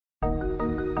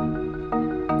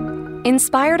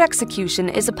Inspired Execution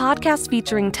is a podcast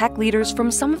featuring tech leaders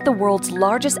from some of the world's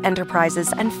largest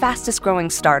enterprises and fastest-growing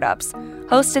startups.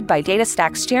 Hosted by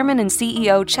DataStax's chairman and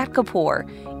CEO Chet Kapoor,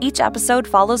 each episode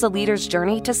follows a leader's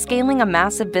journey to scaling a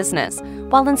massive business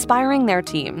while inspiring their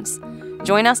teams.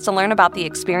 Join us to learn about the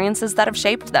experiences that have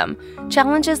shaped them,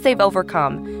 challenges they've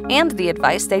overcome, and the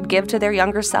advice they'd give to their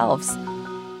younger selves.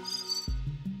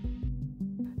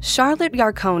 Charlotte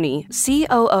Yarkoni,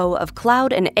 COO of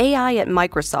Cloud and AI at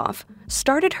Microsoft,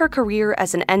 started her career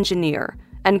as an engineer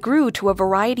and grew to a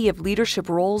variety of leadership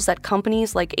roles at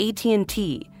companies like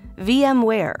AT&T,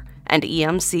 VMware, and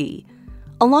EMC.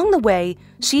 Along the way,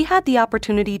 she had the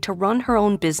opportunity to run her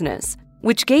own business,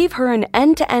 which gave her an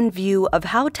end-to-end view of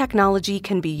how technology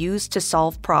can be used to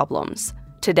solve problems.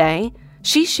 Today,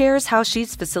 she shares how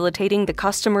she's facilitating the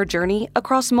customer journey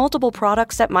across multiple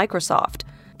products at Microsoft,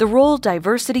 the role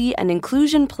diversity and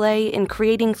inclusion play in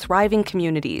creating thriving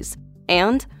communities,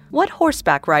 and what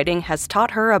horseback riding has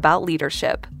taught her about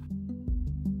leadership.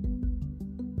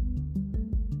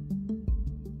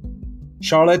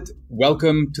 Charlotte,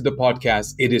 welcome to the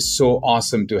podcast. It is so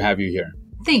awesome to have you here.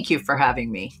 Thank you for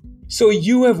having me. So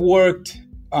you have worked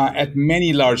at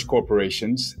many large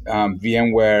corporations,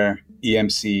 VMware,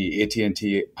 EMC,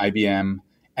 AT&T, IBM,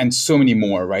 and so many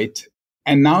more, right?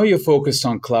 And now you're focused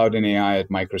on cloud and AI at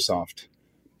Microsoft.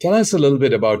 Tell us a little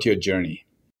bit about your journey.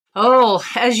 Oh,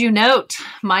 as you note,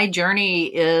 my journey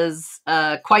is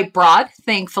quite broad,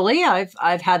 thankfully.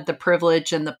 I've had the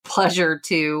privilege and the pleasure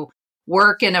to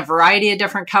work in a variety of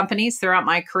different companies throughout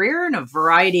my career, in a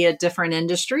variety of different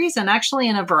industries, and actually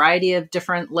in a variety of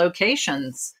different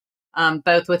locations,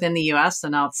 both within the U.S.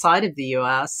 and outside of the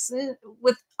U.S.,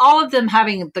 with all of them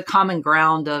having the common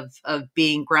ground of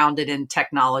being grounded in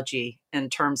technology in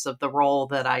terms of the role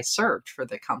that I served for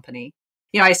the company.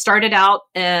 You know, I started out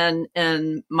in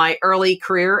my early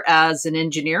career as an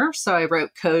engineer, so I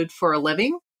wrote code for a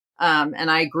living. And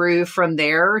I grew from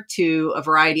there to a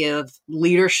variety of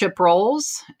leadership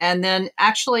roles. And then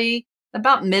actually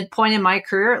about midpoint in my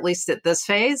career, at least at this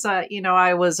phase,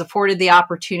 I was afforded the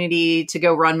opportunity to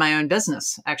go run my own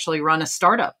business, actually run a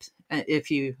startup, if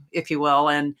you will.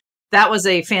 And that was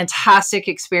a fantastic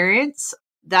experience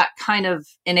that kind of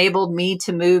enabled me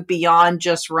to move beyond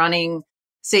just running,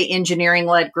 say,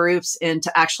 engineering-led groups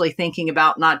into actually thinking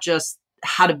about not just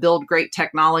how to build great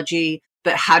technology,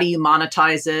 but how do you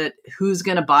monetize it? Who's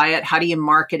going to buy it? How do you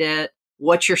market it?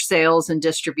 What's your sales and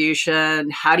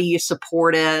distribution? How do you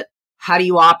support it? How do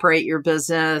you operate your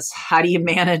business? How do you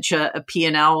manage a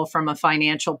P&L from a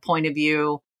financial point of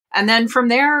view? And then from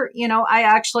there, I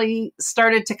actually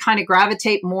started to kind of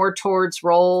gravitate more towards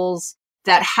roles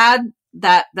that had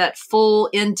that full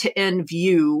end-to-end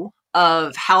view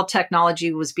of how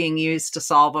technology was being used to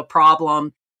solve a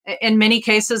problem. In many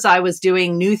cases, I was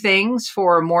doing new things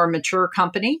for a more mature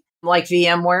company like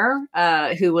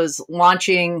VMware, who was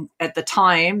launching at the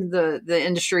time the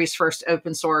industry's first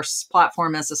open source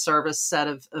platform as a service set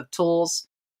of tools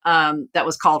that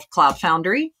was called Cloud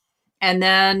Foundry. And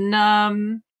then,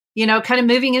 kind of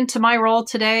moving into my role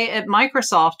today at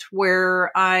Microsoft,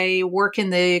 where I work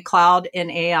in the cloud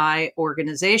and AI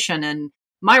organization. And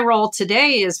my role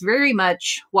today is very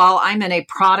much, while I'm in a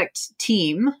product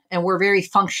team and we're very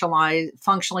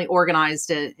functionally organized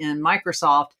in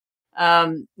Microsoft,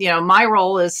 my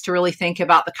role is to really think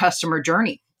about the customer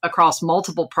journey across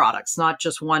multiple products, not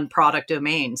just one product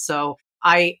domain. So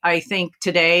I think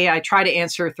today I try to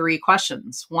answer three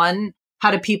questions. One,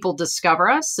 how do people discover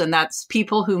us? And that's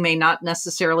people who may not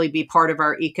necessarily be part of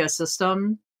our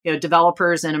ecosystem,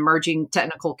 developers in emerging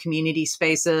technical community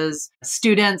spaces,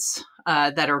 students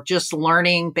that are just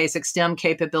learning basic STEM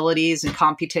capabilities and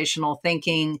computational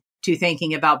thinking to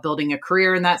thinking about building a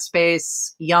career in that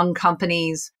space, young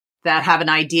companies that have an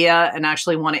idea and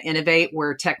actually want to innovate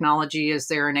where technology is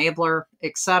their enabler,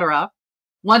 et cetera.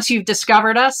 Once you've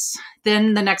discovered us,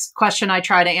 then the next question I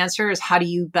try to answer is how do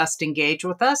you best engage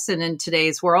with us? And in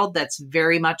today's world, that's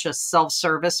very much a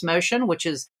self-service motion, which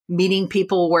is meeting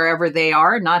people wherever they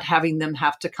are, not having them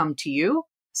have to come to you.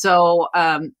 So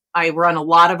I run a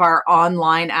lot of our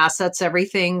online assets,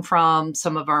 everything from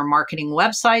some of our marketing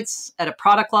websites at a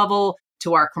product level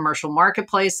to our commercial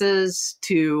marketplaces,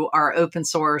 to our open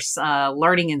source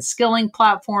learning and skilling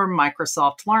platform,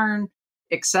 Microsoft Learn,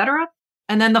 et cetera.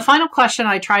 And then the final question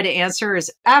I try to answer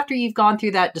is after you've gone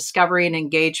through that discovery and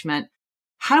engagement,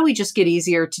 how do we just get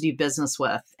easier to do business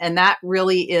with? And that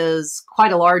really is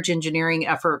quite a large engineering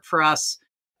effort for us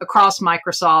across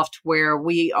Microsoft, where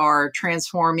we are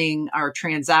transforming our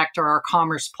Transact or our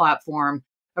commerce platform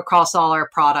across all our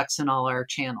products and all our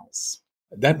channels.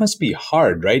 That must be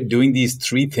hard, right? Doing these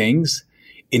three things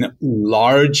in a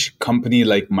large company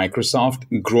like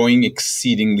Microsoft growing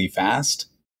exceedingly fast?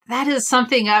 That is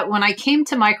something when I came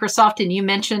to Microsoft, and you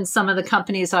mentioned some of the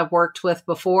companies I've worked with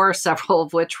before, several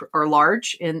of which are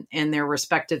large in their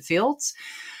respective fields.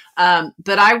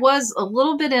 But I was a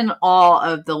little bit in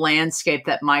awe of the landscape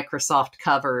that Microsoft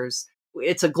covers.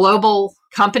 It's a global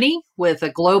company with a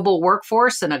global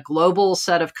workforce and a global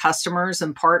set of customers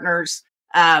and partners.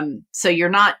 So you're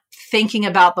not thinking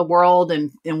about the world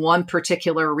in one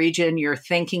particular region. You're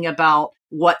thinking about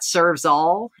what serves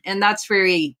all. And that's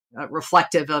very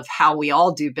reflective of how we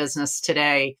all do business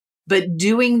today. But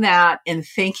doing that and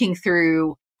thinking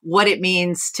through what it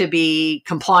means to be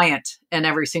compliant in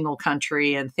every single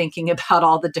country and thinking about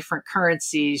all the different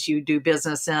currencies you do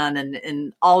business in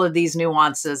and all of these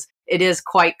nuances, it is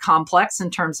quite complex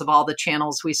in terms of all the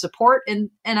channels we support. And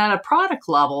at a product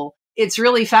level, it's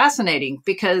really fascinating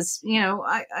because,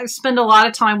 I spend a lot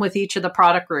of time with each of the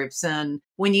product groups. And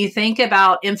when you think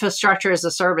about infrastructure as a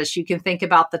service, you can think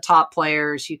about the top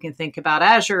players. You can think about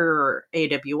Azure or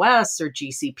AWS or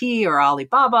GCP or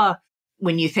Alibaba.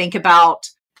 When you think about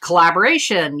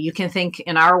collaboration, you can think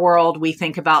in our world, we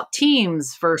think about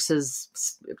Teams versus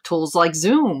tools like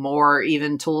Zoom or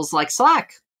even tools like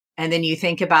Slack. And then you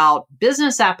think about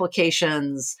business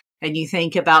applications and you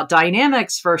think about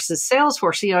Dynamics versus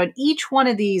Salesforce. In each one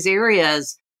of these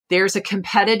areas, there's a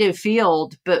competitive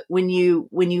field. But when you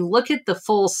look at the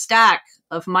full stack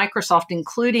of Microsoft,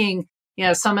 including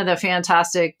some of the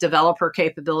fantastic developer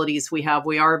capabilities we have,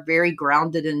 we are very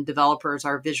grounded in developers,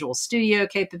 our Visual Studio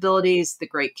capabilities, the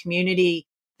great community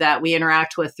that we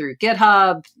interact with through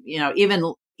GitHub.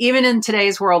 Even in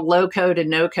today's world, low code and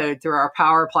no code through our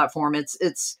Power Platform,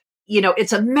 it's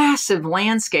a massive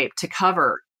landscape to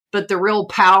cover. But the real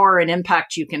power and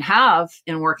impact you can have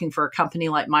in working for a company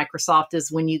like Microsoft is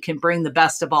when you can bring the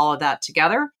best of all of that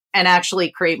together and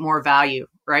actually create more value,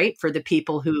 right, for the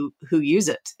people who use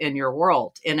it in your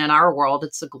world. And in our world,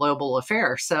 it's a global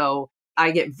affair. So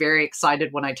I get very excited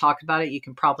when I talk about it. You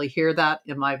can probably hear that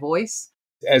in my voice.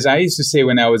 As I used to say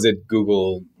when I was at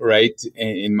Google, right,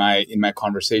 in my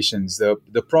conversations,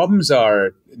 the problems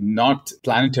are not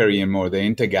planetary anymore, they're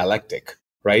intergalactic.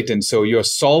 Right. And so you're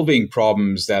solving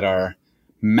problems that are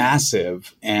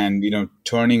massive and,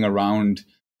 turning around,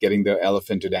 getting the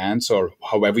elephant to dance or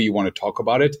however you want to talk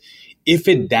about it. If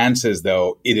it dances,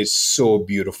 though, it is so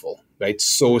beautiful, right?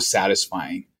 So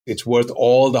satisfying. It's worth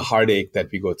all the heartache that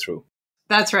we go through.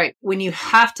 That's right. When you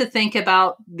have to think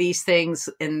about these things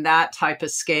in that type of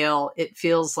scale, it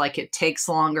feels like it takes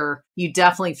longer. You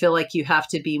definitely feel like you have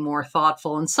to be more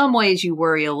thoughtful. In some ways, you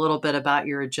worry a little bit about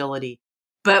your agility.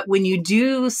 But when you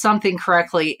do something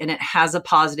correctly and it has a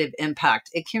positive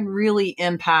impact, it can really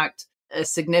impact a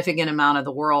significant amount of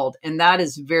the world. And that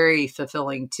is very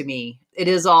fulfilling to me. It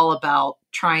is all about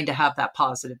trying to have that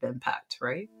positive impact,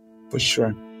 right? For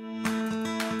sure.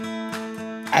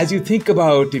 As you think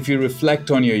about, if you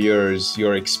reflect on your years,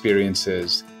 your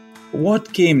experiences,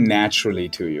 what came naturally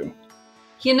to you?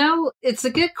 It's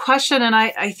a good question. And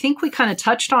I think we kind of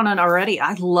touched on it already.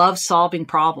 I love solving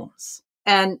problems.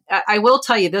 And I will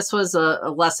tell you, this was a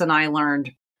lesson I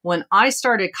learned. When I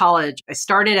started college, I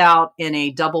started out in a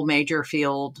double major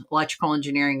field, electrical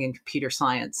engineering and computer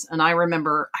science. And I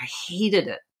remember I hated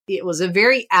it. It was a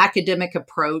very academic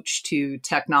approach to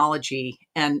technology,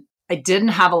 and I didn't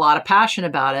have a lot of passion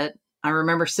about it. I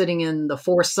remember sitting in the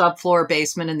 4th subfloor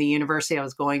basement in the university I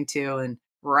was going to and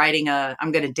writing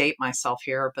I'm going to date myself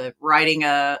here, but writing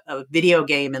a video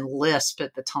game in Lisp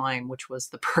at the time, which was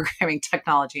the programming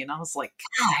technology. And I was like,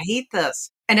 God, I hate this.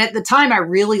 And at the time, I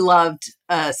really loved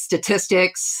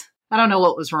statistics. I don't know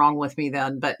what was wrong with me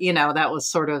then, but that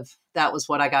was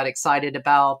what I got excited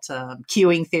about,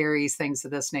 queuing theories, things of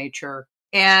this nature.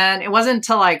 And it wasn't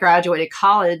until I graduated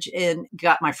college and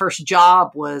got my first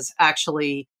job was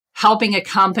actually helping a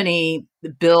company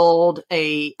build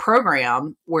a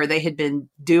program where they had been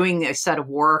doing a set of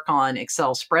work on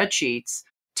Excel spreadsheets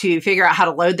to figure out how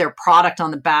to load their product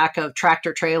on the back of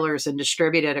tractor trailers and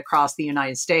distribute it across the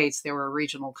United States. They were a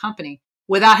regional company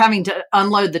without having to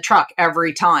unload the truck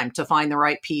every time to find the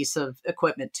right piece of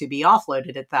equipment to be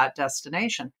offloaded at that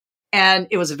destination. And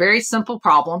it was a very simple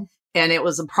problem. And it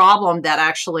was a problem that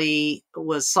actually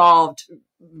was solved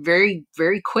very,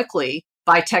 very quickly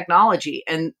by technology.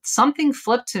 And something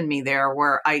flipped in me there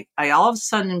where I all of a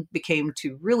sudden became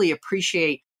to really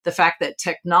appreciate the fact that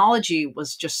technology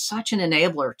was just such an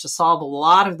enabler to solve a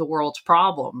lot of the world's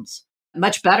problems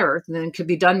much better than could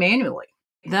be done manually.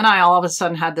 Then I all of a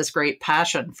sudden had this great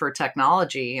passion for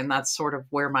technology, and that's sort of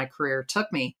where my career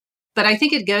took me. But I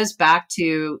think it goes back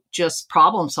to just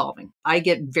problem solving. I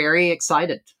get very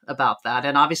excited about that.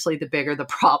 And obviously, the bigger the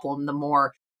problem, the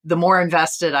more the more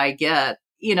invested I get.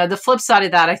 The flip side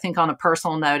of that, I think on a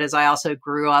personal note, is I also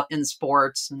grew up in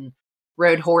sports and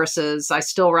rode horses. I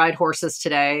still ride horses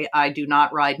today. I do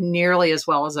not ride nearly as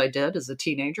well as I did as a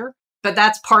teenager. But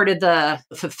that's part of the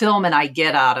fulfillment I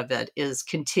get out of it, is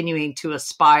continuing to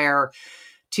aspire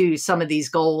to some of these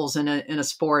goals in a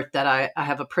sport that I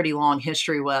have a pretty long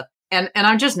history with. And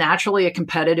I'm just naturally a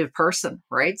competitive person,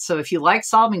 right? So if you like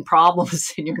solving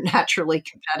problems and you're naturally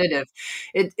competitive,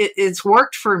 it's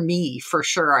worked for me for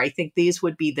sure. I think these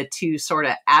would be the two sort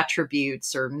of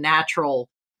attributes or natural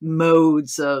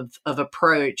modes of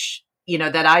approach,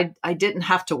 that I didn't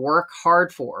have to work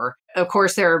hard for. Of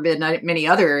course, there have been many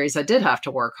other areas I did have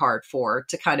to work hard for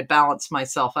to kind of balance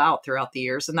myself out throughout the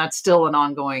years. And that's still an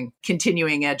ongoing,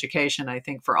 continuing education, I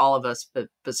think, for all of us, but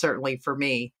certainly for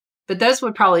me. But those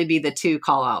would probably be the two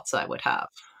call outs I would have.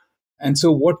 And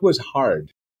so what was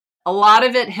hard? A lot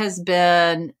of it has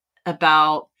been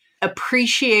about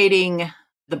appreciating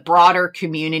the broader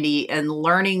community and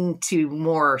learning to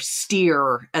more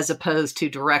steer as opposed to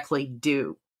directly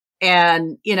do.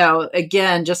 And,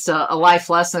 again, just a life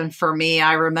lesson for me.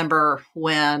 I remember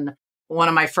when one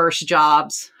of my first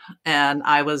jobs, and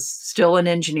I was still an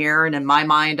engineer, and in my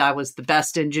mind, I was the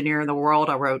best engineer in the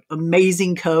world. I wrote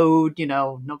amazing code.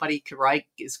 Nobody could write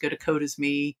as good a code as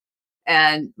me.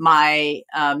 And my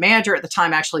manager at the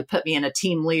time actually put me in a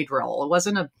team lead role. It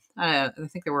wasn't I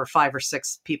think there were 5 or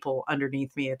 6 people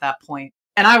underneath me at that point.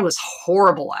 And I was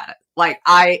horrible at it. Like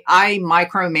I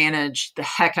micromanaged the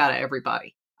heck out of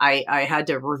everybody. I had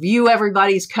to review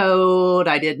everybody's code.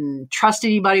 I didn't trust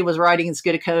anybody was writing as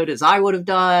good a code as I would have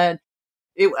done.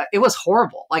 It was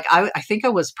horrible. Like I think I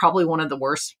was probably one of the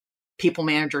worst people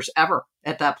managers ever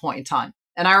at that point in time.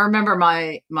 And I remember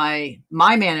my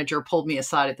manager pulled me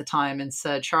aside at the time and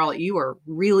said, "Charlotte, you are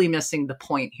really missing the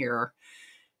point here.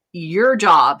 Your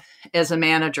job as a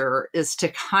manager is to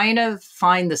kind of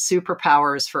find the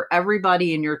superpowers for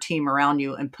everybody in your team around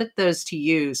you and put those to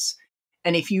use.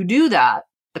 And if you do that,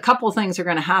 a couple of things are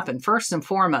going to happen. First and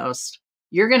foremost,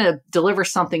 you're going to deliver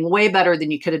something way better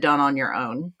than you could have done on your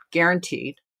own,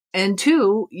 guaranteed. And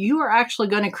 2, you are actually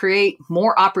going to create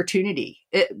more opportunity.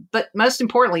 But most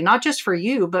importantly, not just for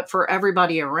you, but for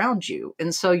everybody around you.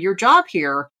 And so your job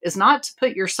here is not to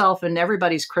put yourself in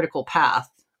everybody's critical path.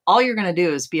 All you're going to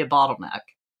do is be a bottleneck.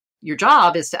 Your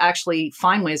job is to actually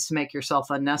find ways to make yourself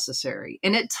unnecessary."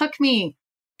 And it took me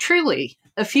truly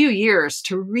a few years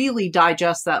to really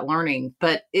digest that learning,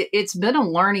 but it's been a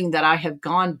learning that I have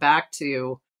gone back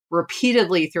to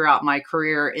repeatedly throughout my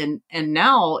career. And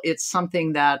now it's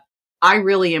something that I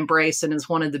really embrace and is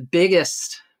one of the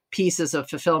biggest pieces of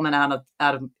fulfillment out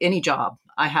of any job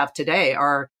I have today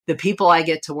are the people I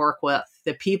get to work with,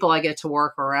 the people I get to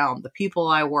work around, the people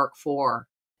I work for,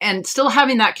 and still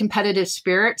having that competitive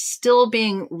spirit, still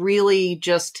being really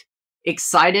just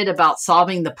excited about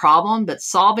solving the problem, but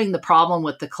solving the problem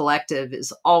with the collective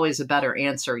is always a better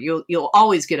answer. You'll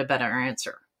always get a better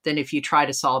answer than if you try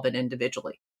to solve it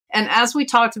individually. And as we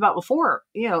talked about before,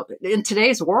 in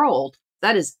today's world,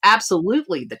 that is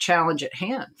absolutely the challenge at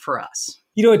hand for us.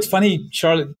 It's funny,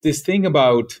 Charlotte, this thing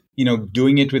about,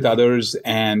 doing it with others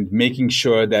and making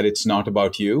sure that it's not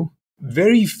about you.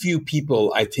 Very few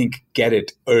people, I think, get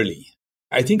it early.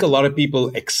 I think a lot of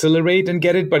people accelerate and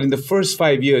get it, but in the first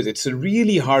 5 years, it's a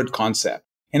really hard concept.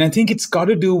 And I think it's got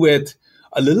to do with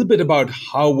a little bit about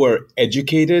how we're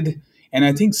educated. And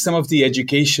I think some of the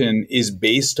education is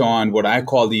based on what I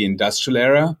call the industrial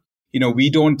era. We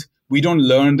don't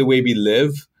learn the way we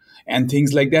live and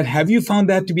things like that. Have you found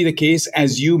that to be the case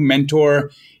as you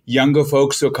mentor younger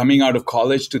folks who are coming out of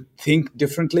college to think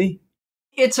differently?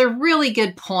 It's a really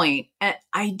good point.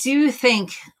 I do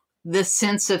think the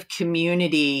sense of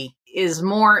community is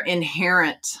more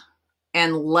inherent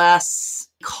and less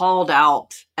called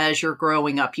out as you're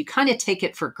growing up. You kind of take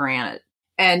it for granted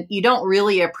and you don't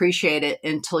really appreciate it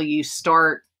until you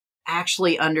start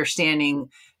actually understanding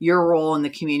your role in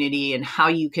the community and how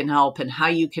you can help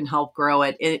grow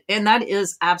it. And that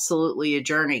is absolutely a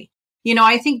journey.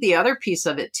 I think the other piece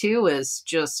of it too is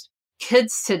just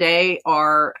kids today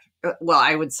are, well,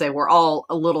 I would say we're all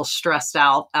a little stressed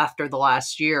out after the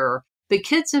last year. But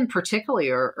kids in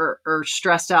particular are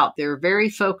stressed out. They're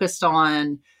very focused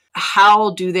on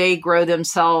how do they grow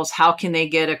themselves? How can they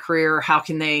get a career? How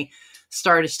can they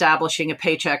start establishing a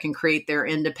paycheck and create their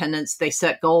independence? They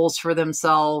set goals for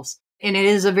themselves. And it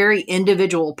is a very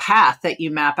individual path that you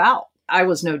map out. I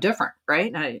was no different,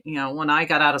 right? When I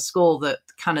got out of school, the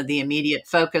immediate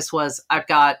focus was I've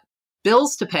got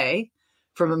bills to pay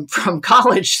from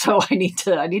college, so I need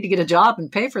to get a job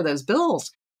and pay for those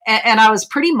bills. And I was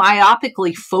pretty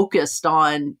myopically focused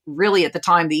on really at the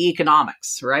time the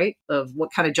economics, right? Of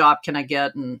what kind of job can I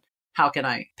get and how can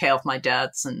I pay off my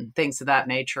debts and things of that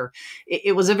nature.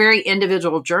 It was a very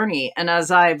individual journey. And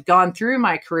as I've gone through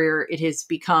my career, it has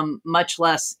become much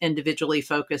less individually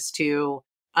focused to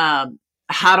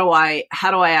how do I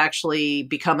actually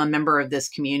become a member of this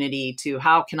community, to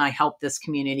how can I help this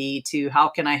community, to how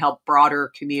can I help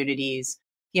broader communities.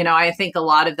 I think a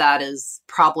lot of that is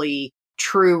probably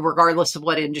true regardless of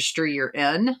what industry you're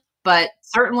in, but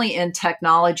certainly in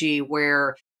technology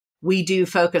where we do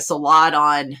focus a lot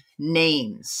on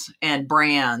names and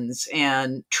brands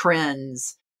and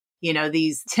trends.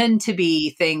 These tend to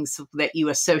be things that you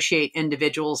associate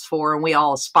individuals for, and we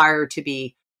all aspire to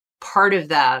be part of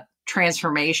that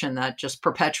transformation, that just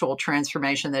perpetual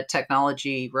transformation that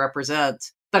technology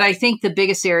represents. But I think the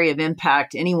biggest area of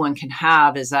impact anyone can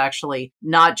have is actually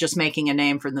not just making a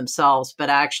name for themselves, but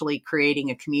actually creating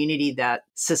a community that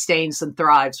sustains and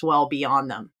thrives well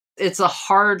beyond them. It's a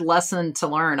hard lesson to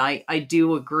learn. I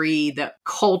do agree that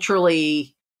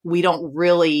culturally, we don't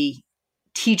really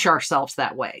teach ourselves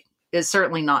that way. It's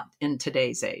certainly not in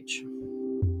today's age.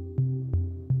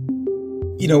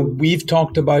 We've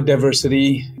talked about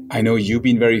diversity. I know you've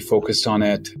been very focused on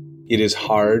it. It is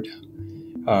hard.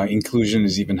 Inclusion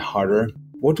is even harder.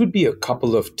 What would be a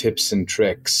couple of tips and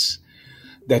tricks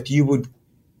that you would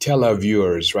tell our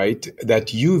viewers, right,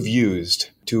 that you've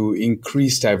used to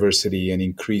increase diversity and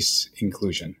increase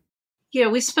inclusion? Yeah,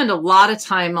 we spend a lot of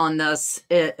time on this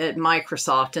at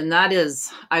Microsoft, and that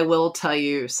is, I will tell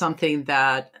you, something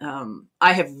that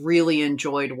I have really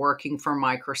enjoyed working for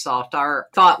Microsoft. Our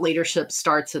thought leadership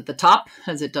starts at the top,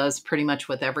 as it does pretty much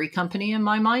with every company in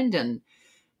my mind, and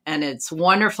it's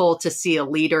wonderful to see a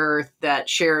leader that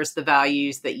shares the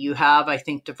values that you have. I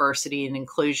think diversity and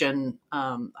inclusion,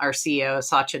 our CEO,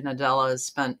 Satya Nadella, has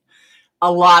spent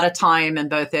a lot of time in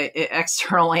both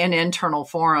external and internal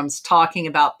forums talking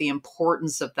about the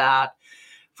importance of that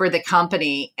for the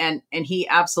company. And he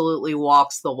absolutely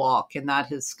walks the walk. And that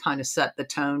has kind of set the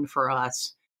tone for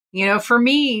us. For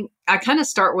me, I kind of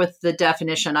start with the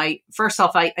definition. First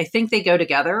off, I think they go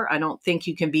together. I don't think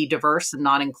you can be diverse and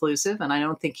not inclusive. And I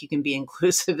don't think you can be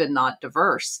inclusive and not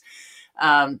diverse.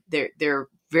 They're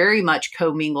very much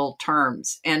commingled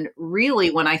terms. And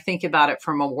really, when I think about it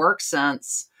from a work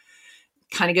sense,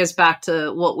 kind of goes back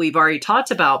to what we've already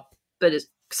talked about, but it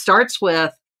starts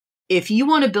with, if you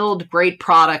want to build great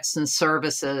products and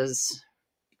services,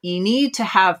 you need to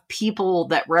have people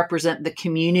that represent the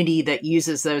community that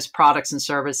uses those products and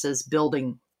services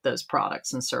building those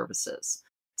products and services.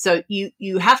 So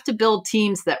you have to build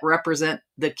teams that represent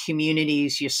the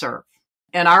communities you serve.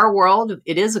 In our world,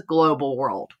 it is a global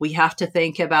world. We have to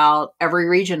think about every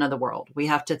region of the world. We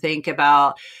have to think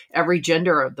about every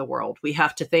gender of the world. We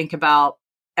have to think about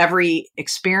every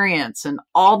experience and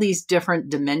all these different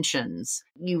dimensions.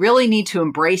 You really need to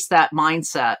embrace that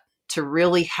mindset to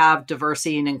really have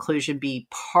diversity and inclusion be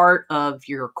part of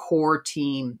your core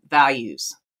team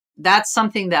values. That's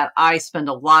something that I spend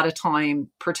a lot of time,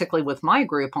 particularly with my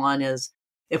group, on is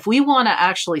if we want to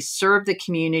actually serve the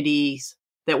communities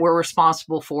that we're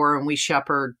responsible for and we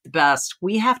shepherd the best,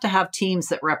 we have to have teams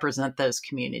that represent those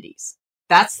communities.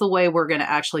 That's the way we're going to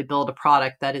actually build a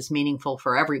product that is meaningful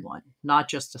for everyone, not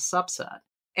just a subset.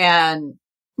 And,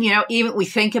 even we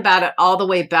think about it all the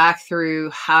way back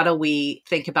through how do we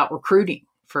think about recruiting,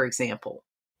 for example.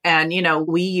 And,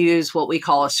 we use what we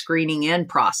call a screening in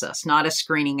process, not a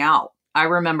screening out. I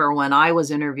remember when I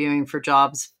was interviewing for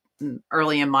jobs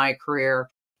early in my career,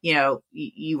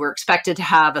 you were expected to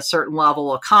have a certain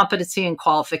level of competency and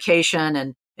qualification,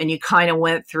 and you kind of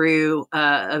went through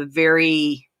a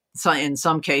very, in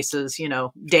some cases,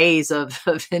 days of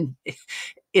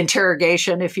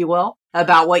interrogation, if you will,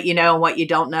 about what you know and what you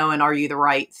don't know, and are you the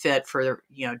right fit for,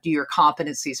 do your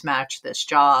competencies match this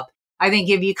job? I think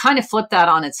if you kind of flip that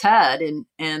on its head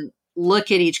and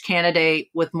look at each candidate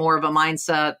with more of a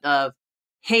mindset of,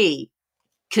 hey,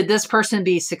 could this person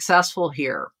be successful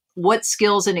here? What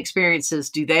skills and experiences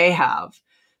do they have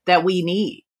that we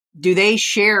need? Do they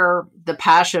share the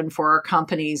passion for our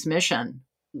company's mission,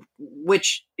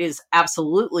 which is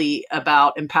absolutely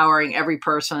about empowering every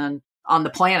person on the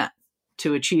planet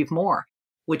to achieve more,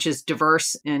 which is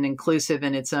diverse and inclusive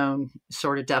in its own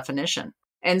sort of definition.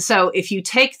 And so if you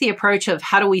take the approach of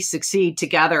how do we succeed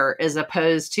together as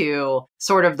opposed to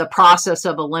sort of the process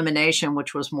of elimination,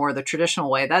 which was more the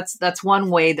traditional way, that's one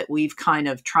way that we've kind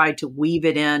of tried to weave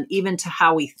it in, even to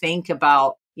how we think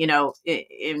about,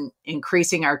 in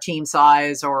increasing our team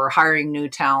size or hiring new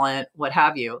talent, what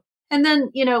have you. And then,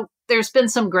 there's been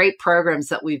some great programs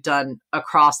that we've done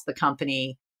across the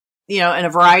company. in a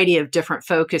variety of different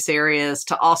focus areas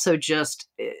to also just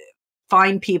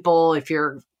find people if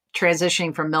you're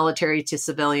transitioning from military to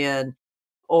civilian,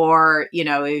 or,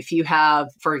 if you have,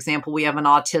 for example, we have an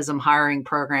autism hiring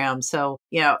program. So,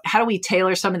 how do we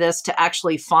tailor some of this to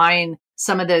actually find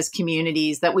some of those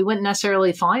communities that we wouldn't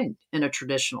necessarily find in a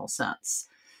traditional sense?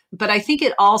 But I think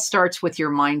it all starts with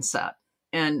your mindset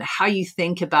and how you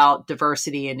think about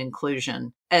diversity and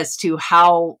inclusion, as to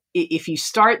how, if you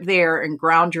start there and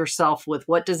ground yourself with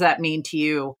what does that mean to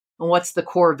you and what's the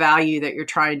core value that you're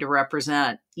trying to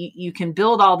represent, you can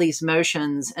build all these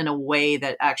motions in a way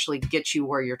that actually gets you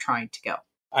where you're trying to go.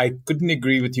 I couldn't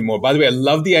agree with you more. By the way, I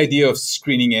love the idea of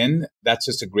screening in. That's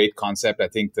just a great concept. I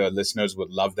think the listeners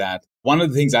would love that. One of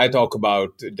the things I talk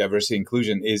about diversity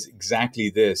inclusion is exactly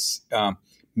this.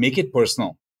 Make it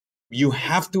personal. You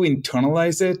have to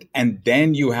internalize it and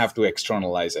then you have to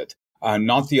externalize it,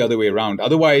 not the other way around.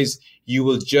 Otherwise, you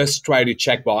will just try to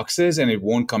check boxes and it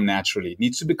won't come naturally. It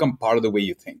needs to become part of the way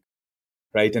you think,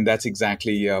 right? And that's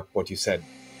exactly what you said.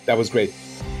 That was great.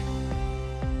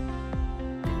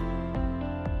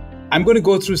 I'm going to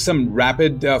go through some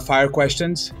rapid fire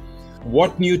questions.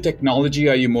 What new technology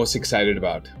are you most excited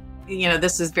about?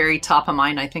 This is very top of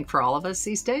mind, I think, for all of us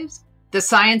these days. The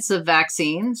science of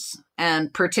vaccines,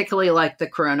 and particularly like the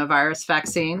coronavirus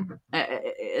vaccine,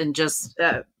 and just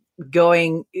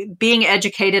being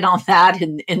educated on that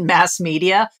in mass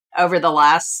media over the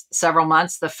last several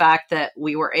months. The fact that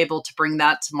we were able to bring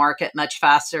that to market much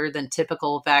faster than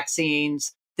typical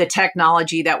vaccines, the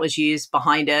technology that was used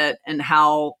behind it, and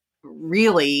how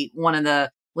really one of the,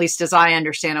 at least as I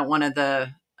understand it, one of the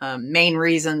main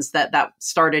reasons that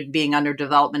started being under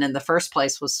development in the first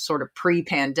place was sort of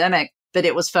pre-pandemic, but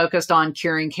it was focused on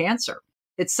curing cancer.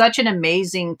 It's such an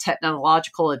amazing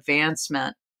technological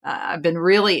advancement. I've been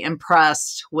really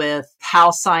impressed with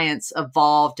how science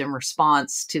evolved in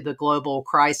response to the global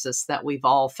crisis that we've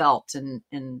all felt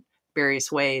in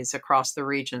various ways across the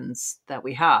regions that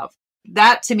we have.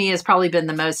 That to me has probably been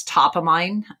the most top of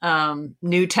mind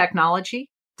new technology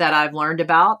that I've learned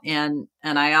about. And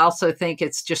I also think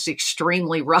it's just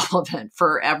extremely relevant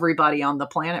for everybody on the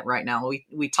planet right now.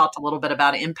 We talked a little bit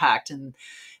about impact, and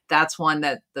that's one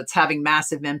that's having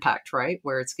massive impact, right?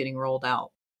 Where it's getting rolled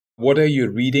out. What are you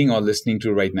reading or listening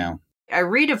to right now? I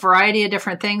read a variety of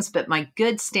different things, but my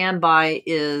good standby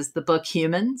is the book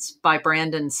Humans by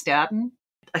Brandon Stanton.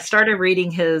 I started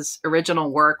reading his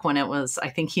original work when it was, I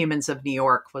think, Humans of New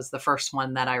York was the first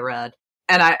one that I read.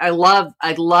 And I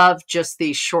love just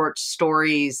these short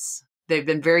stories. They've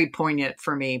been very poignant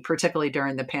for me, particularly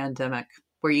during the pandemic,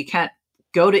 where you can't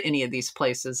go to any of these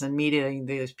places and meet any of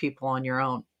these people on your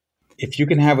own. If you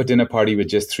can have a dinner party with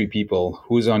just 3 people,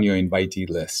 who's on your invitee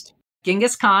list?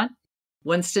 Genghis Khan,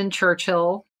 Winston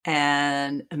Churchill,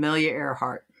 and Amelia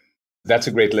Earhart. That's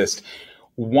a great list.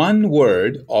 One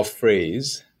word or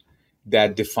phrase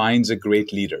that defines a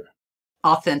great leader.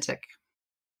 Authentic.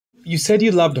 You said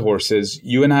you loved horses.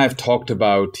 You and I have talked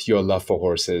about your love for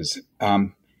horses.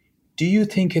 Do you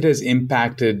think it has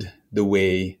impacted the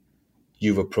way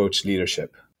you've approached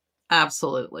leadership?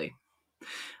 Absolutely.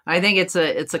 I think it's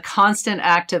a constant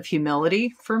act of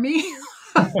humility for me.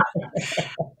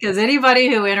 Because anybody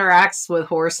who interacts with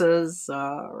horses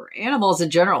or animals in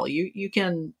general, you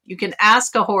can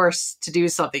ask a horse to do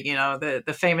something.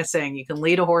 The famous saying, you can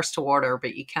lead a horse to water,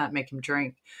 but you can't make him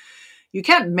drink. You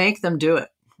can't make them do it,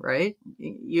 right?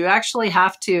 You actually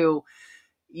have to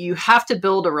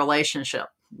build a relationship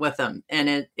with them,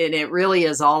 and it really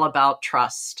is all about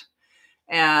trust.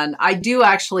 And I do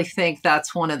actually think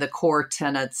that's one of the core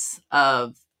tenets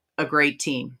of a great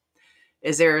team,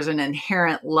 is there is an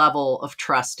inherent level of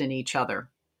trust in each other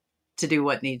to do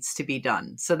what needs to be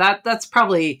done. So that's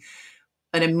probably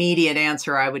an immediate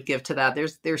answer I would give to that.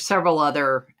 There's several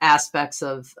other aspects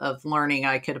of learning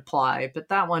I could apply, but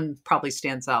that one probably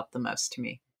stands out the most to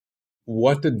me.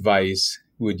 What advice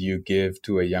would you give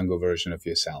to a younger version of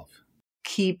yourself?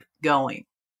 Keep going.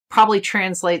 Probably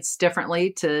translates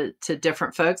differently to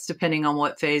different folks, depending on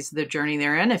what phase of the journey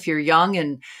they're in. If you're young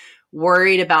and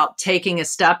worried about taking a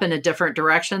step in a different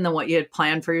direction than what you had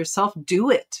planned for yourself, do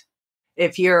it.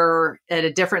 If you're at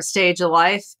a different stage of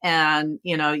life and,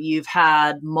 you've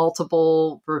had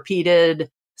multiple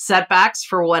repeated setbacks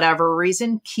for whatever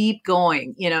reason, keep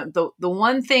going. The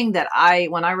one thing that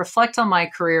when I reflect on my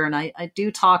career, and I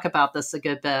do talk about this a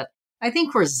good bit, I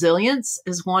think resilience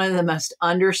is one of the most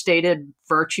understated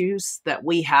virtues that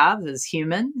we have as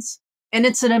humans. And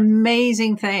it's an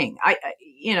amazing thing. I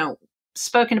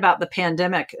spoken about the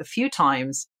pandemic a few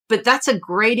times, but that's a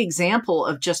great example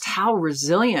of just how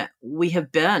resilient we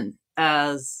have been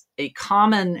as a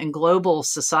common and global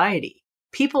society.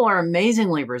 people are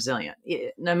amazingly resilient.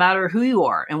 No matter who you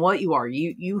are and what you are,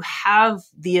 you have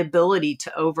the ability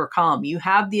to overcome. You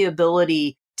have the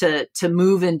ability to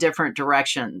move in different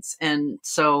directions. And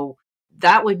so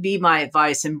that would be my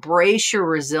advice. Embrace your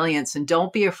resilience and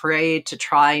don't be afraid to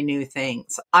try new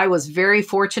things. I was very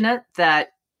fortunate that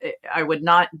I would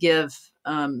not give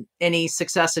any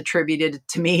success attributed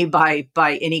to me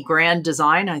by any grand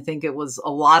design. I think it was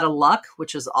a lot of luck,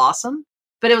 which is awesome.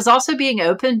 But it was also being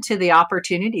open to the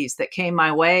opportunities that came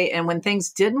my way. And when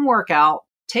things didn't work out,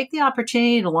 take the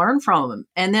opportunity to learn from them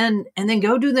and then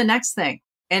go do the next thing.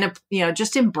 And,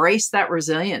 just embrace that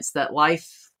resilience that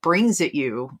life brings at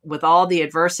you with all the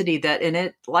adversity that in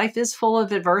it. Life is full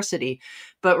of adversity,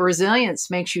 but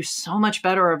resilience makes you so much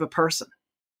better of a person.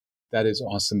 That is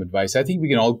awesome advice. I think we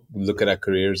can all look at our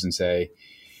careers and say,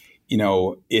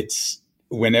 it's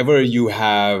whenever you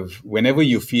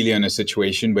feel you're in a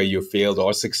situation where you failed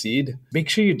or succeed, make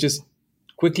sure you just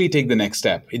quickly take the next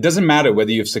step. It doesn't matter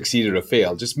whether you've succeeded or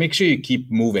failed. Just make sure you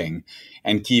keep moving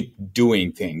and keep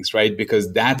doing things, right?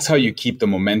 Because that's how you keep the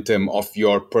momentum of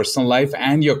your personal life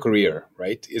and your career,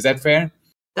 right? Is that fair?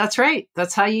 That's right.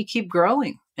 That's how you keep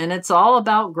growing. And it's all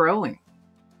about growing.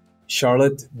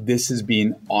 Charlotte, this has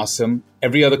been awesome.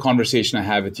 Every other conversation I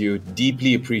have with you,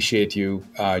 deeply appreciate you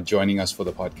joining us for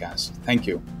the podcast. Thank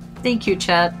you. Thank you,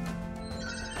 Chet.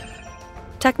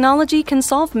 Technology can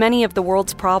solve many of the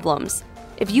world's problems.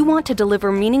 If you want to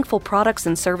deliver meaningful products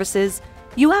and services,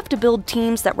 you have to build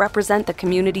teams that represent the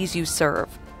communities you serve.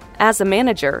 As a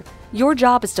manager, your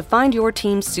job is to find your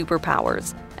team's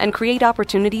superpowers and create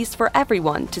opportunities for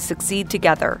everyone to succeed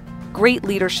together. Great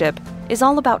leadership is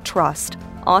all about trust,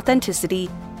 authenticity,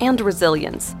 and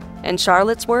resilience. In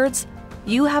Charlotte's words,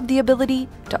 you have the ability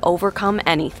to overcome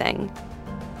anything.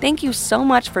 Thank you so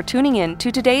much for tuning in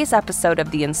to today's episode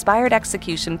of the Inspired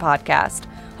Execution Podcast,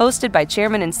 hosted by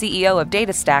Chairman and CEO of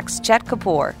DataStax, Chet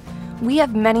Kapoor. We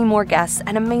have many more guests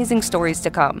and amazing stories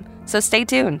to come, so stay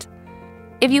tuned.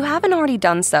 If you haven't already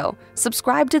done so,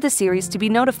 subscribe to the series to be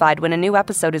notified when a new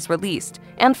episode is released.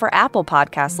 And for Apple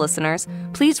Podcast listeners,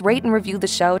 please rate and review the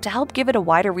show to help give it a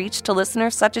wider reach to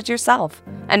listeners such as yourself.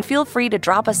 And feel free to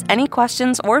drop us any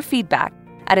questions or feedback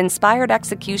at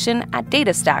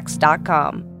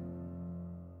inspiredexecution@datastax.com.